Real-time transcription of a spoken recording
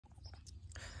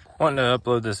Wanting to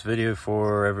upload this video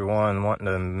for everyone wanting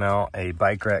to mount a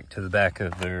bike rack to the back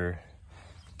of their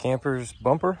camper's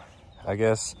bumper. I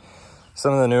guess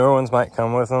some of the newer ones might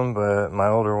come with them, but my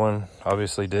older one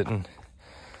obviously didn't.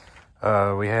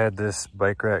 We had this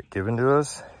bike rack given to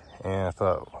us, and I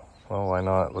thought, well, why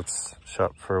not? Let's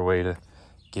shop for a way to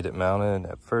get it mounted.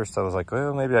 At first I was like,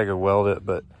 well, maybe I could weld it,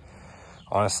 but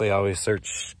honestly I always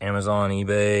search Amazon,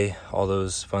 eBay, all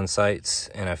those fun sites,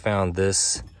 and I found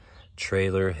this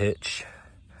trailer hitch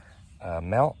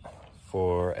mount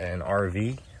for an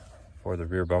RV for the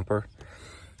rear bumper.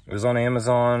 It was on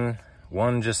Amazon.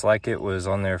 One just like it was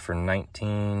on there for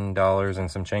 $19 and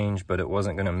some change, but it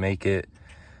wasn't going to make it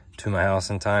to my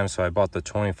house in time, so I bought the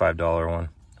 $25 one,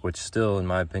 which still in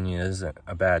my opinion isn't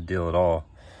a bad deal at all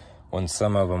when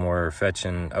some of them were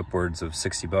fetching upwards of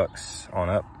 60 bucks on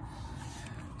up.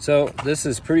 So this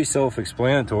is pretty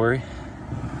self-explanatory,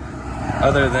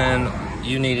 other than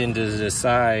you needing to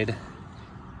decide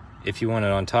if you want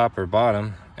it on top or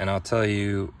bottom. And I'll tell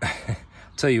you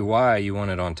why you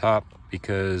want it on top,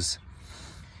 because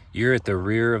you're at the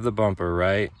rear of the bumper,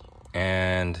 right?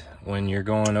 And when you're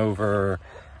going over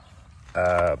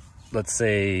let's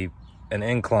say an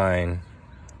incline,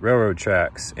 railroad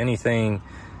tracks, anything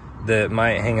that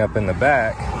might hang up in the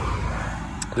back,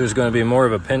 there's going to be more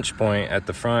of a pinch point at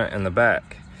the front and the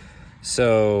back.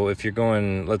 So if you're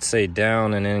going, let's say,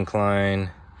 down an incline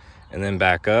and then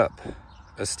back up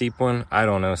a steep one, I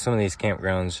don't know, some of these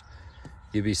campgrounds,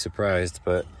 you'd be surprised,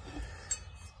 but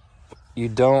you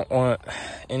don't want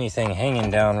anything hanging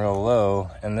down real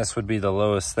low, and this would be the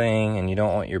lowest thing, and you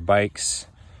don't want your bikes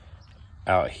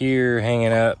out here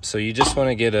hanging up, so you just want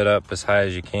to get it up as high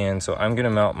as you can. So I'm going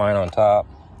to mount mine on top.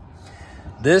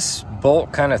 This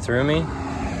bolt kind of threw me,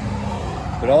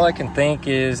 but all I can think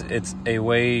is it's a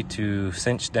way to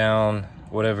cinch down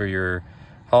whatever you're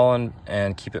hauling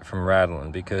and keep it from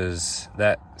rattling, because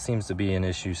that seems to be an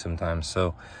issue sometimes.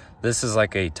 So this is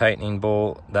like a tightening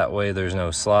bolt, that way there's no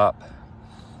slop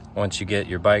once you get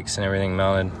your bikes and everything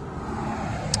mounted.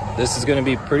 This is going to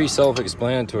be pretty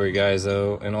self-explanatory, guys,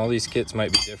 though, and all these kits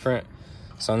might be different,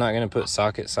 so I'm not going to put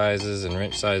socket sizes and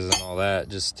wrench sizes and all that.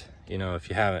 Just, you know, if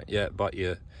you haven't yet buy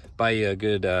you a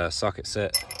good socket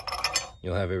set,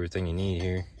 you'll have everything you need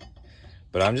here.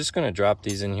 But I'm just going to drop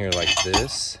these in here like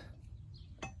this.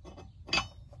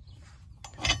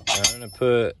 I'm going to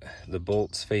put the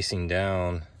bolts facing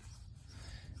down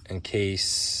in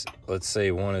case, let's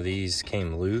say, one of these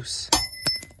came loose.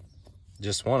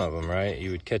 Just one of them, right?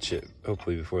 You would catch it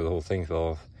hopefully before the whole thing fell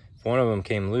off. If one of them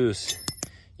came loose,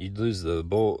 you'd lose the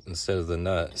bolt instead of the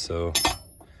nut. So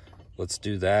let's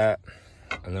do that,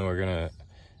 and then we're gonna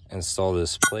install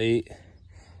this plate.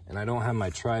 And I don't have my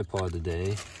tripod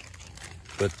today,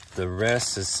 but the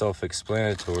rest is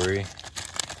self-explanatory.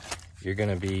 You're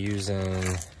gonna be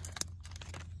using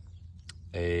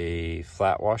a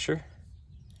flat washer.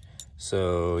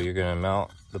 So you're gonna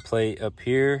mount the plate up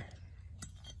here,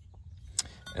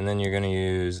 and then you're gonna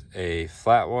use a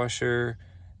flat washer,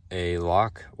 a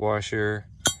lock washer,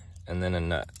 and then a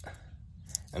nut.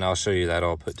 And I'll show you that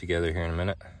all put together here in a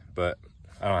minute. But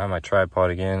I don't have my tripod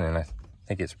again, and I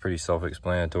think it's pretty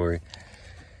self-explanatory.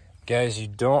 Guys, you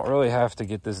don't really have to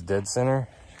get this dead center.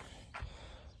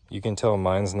 You can tell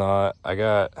mine's not. I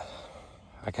got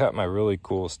my really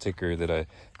cool sticker that I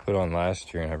put on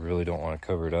last year, and I really don't want to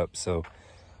cover it up. So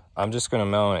I'm just gonna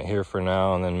mount it here for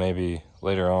now, and then maybe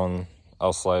later on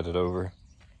I'll slide it over.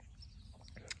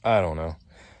 I don't know.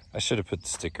 I should have put the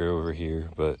sticker over here,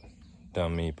 but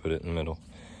dumb me, put it in the middle.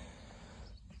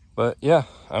 But yeah,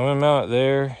 I'm gonna mount it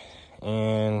there,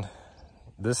 and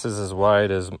this is as wide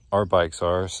as our bikes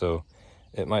are, so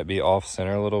it might be off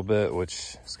center a little bit,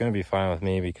 which is gonna be fine with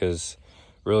me, because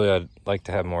really I'd like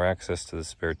to have more access to the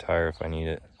spare tire if I need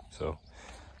it. So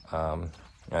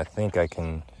I think I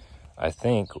can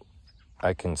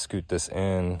scoot this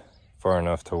in far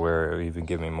enough to where it'll even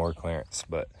give me more clearance.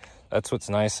 But that's what's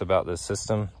nice about this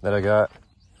system that I got.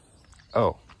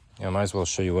 Oh, yeah, I might as well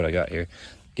show you what I got here.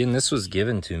 Again, this was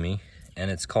given to me, and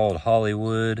it's called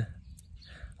Hollywood.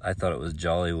 I thought it was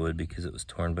Jollywood because it was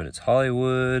torn, but it's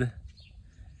Hollywood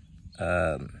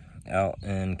out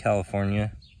in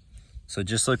California. So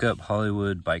just look up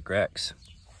Hollywood bike racks.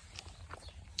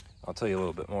 I'll tell you a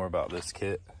little bit more about this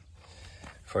kit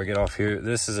before I get off here.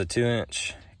 This is a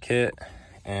 2-inch kit,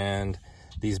 and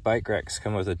these bike racks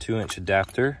come with a 2-inch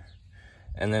adapter,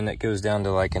 and then it goes down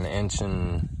to like an inch,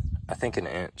 and I think an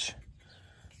inch.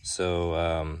 So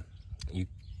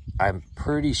I'm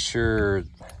pretty sure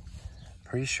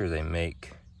they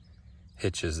make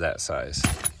hitches that size.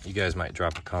 You guys might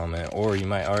drop a comment, or you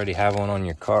might already have one on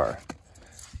your car,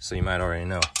 so you might already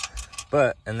know.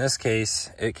 But in this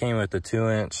case, it came with the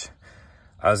 2-inch.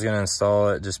 I was gonna install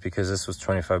it just because this was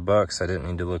 25 bucks. I didn't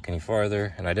need to look any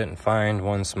farther, and I didn't find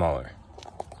one smaller.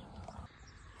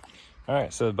 All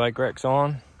right, so the bike rack's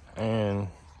on, and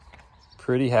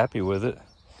pretty happy with it.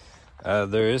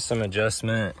 There is some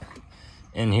adjustment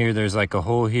in here. There's like a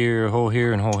hole here, a hole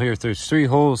here, and a hole here. There's 3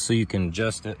 holes so you can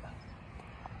adjust it.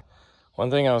 One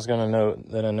thing I was gonna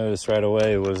note that I noticed right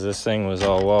away was this thing was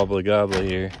all wobbly gobbly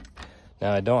here.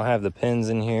 Now I don't have the pins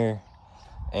in here,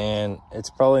 and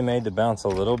it's probably made to bounce a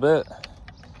little bit,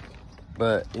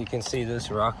 but you can see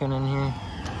this rocking in here.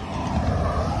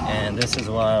 And this is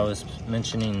why I was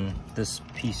mentioning this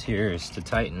piece here, is to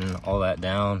tighten all that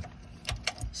down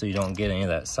so you don't get any of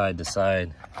that side to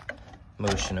side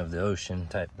motion of the ocean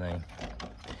type thing.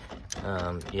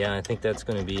 Yeah, I think that's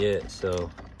gonna be it.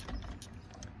 So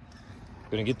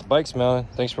gonna get the bike smelling.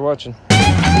 Thanks for watching.